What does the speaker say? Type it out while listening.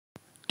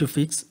To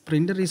fix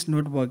printer is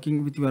not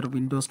working with your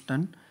Windows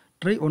 10,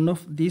 try one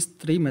of these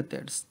three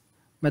methods.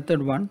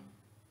 Method 1.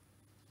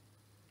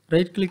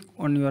 Right click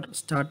on your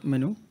start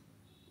menu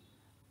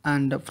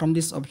and from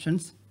these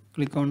options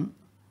click on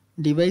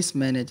Device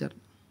Manager.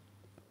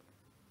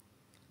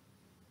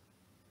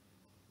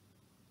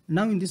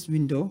 Now in this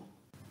window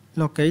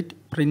locate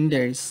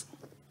printers.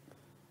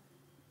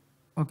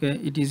 Okay,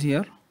 it is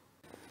here.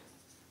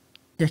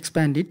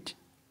 Expand it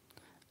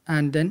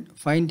and then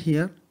find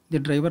here the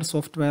driver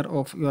software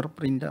of your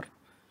printer.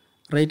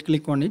 Right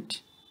click on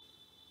it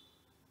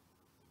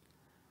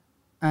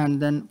and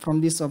then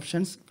from these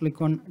options click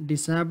on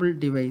Disable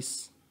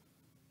Device.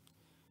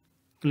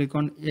 Click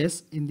on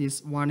Yes in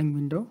this warning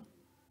window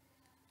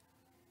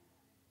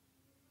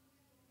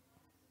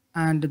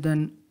and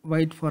then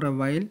wait for a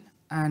while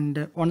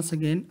and once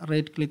again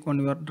right click on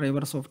your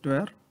driver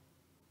software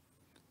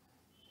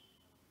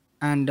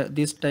and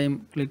this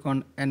time click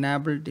on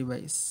Enable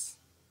Device.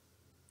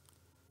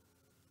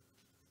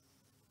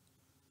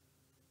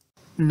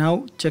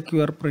 Now check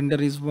your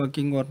printer is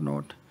working or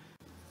not.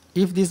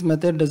 If this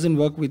method doesn't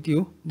work with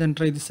you, then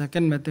try the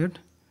second method.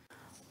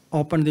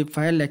 Open the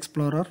File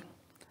Explorer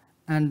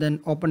and then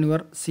open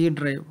your C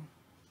drive.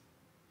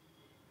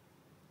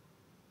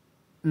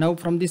 Now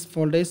from these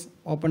folders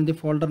open the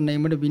folder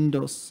named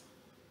Windows.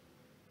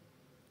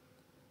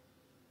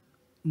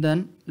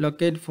 Then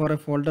locate for a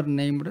folder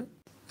named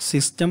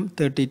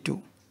System32.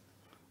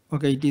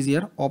 Okay, it is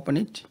here. Open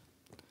it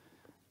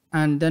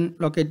and then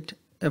locate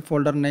a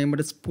folder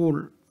named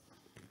Spool.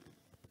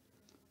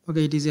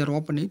 Okay, it is here.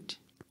 Open it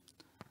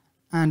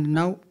and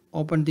now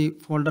open the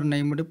folder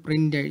named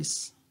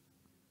Printers.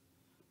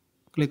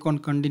 Click on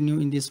Continue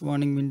in this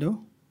warning window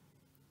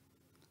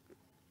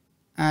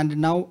and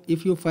now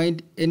if you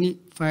find any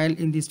file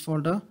in this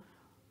folder,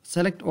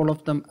 select all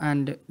of them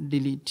and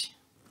delete.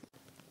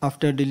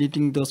 After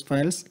deleting those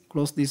files,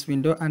 close this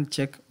window and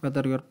check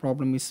whether your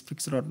problem is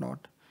fixed or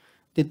not.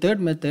 The third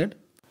method,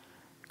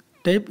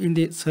 type in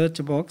the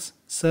search box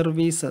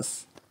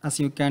services as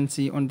you can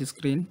see on the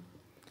screen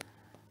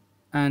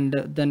and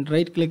then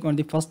right click on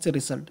the first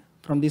result.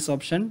 From this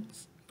option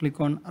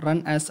click on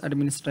Run as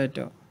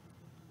Administrator.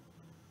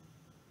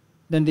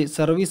 Then the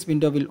service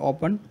window will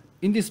open.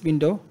 In this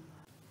window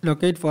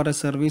locate for a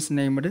service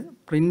named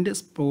Print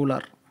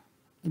Spooler.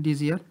 It is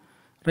here.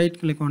 Right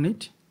click on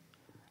it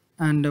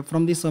and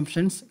from these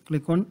options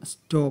click on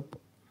Stop.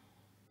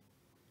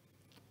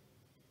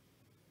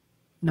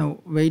 Now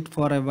wait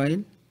for a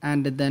while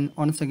and then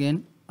once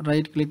again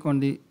right click on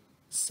the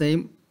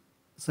same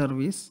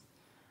service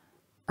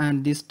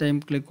and this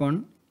time click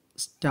on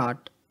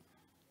Start.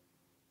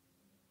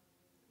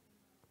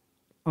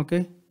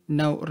 Okay,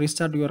 now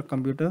restart your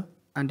computer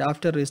and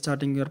after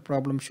restarting your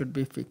problem should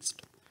be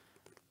fixed.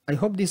 I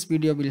hope this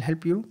video will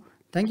help you.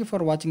 Thank you for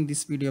watching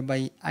this video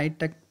by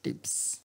iTech Tips.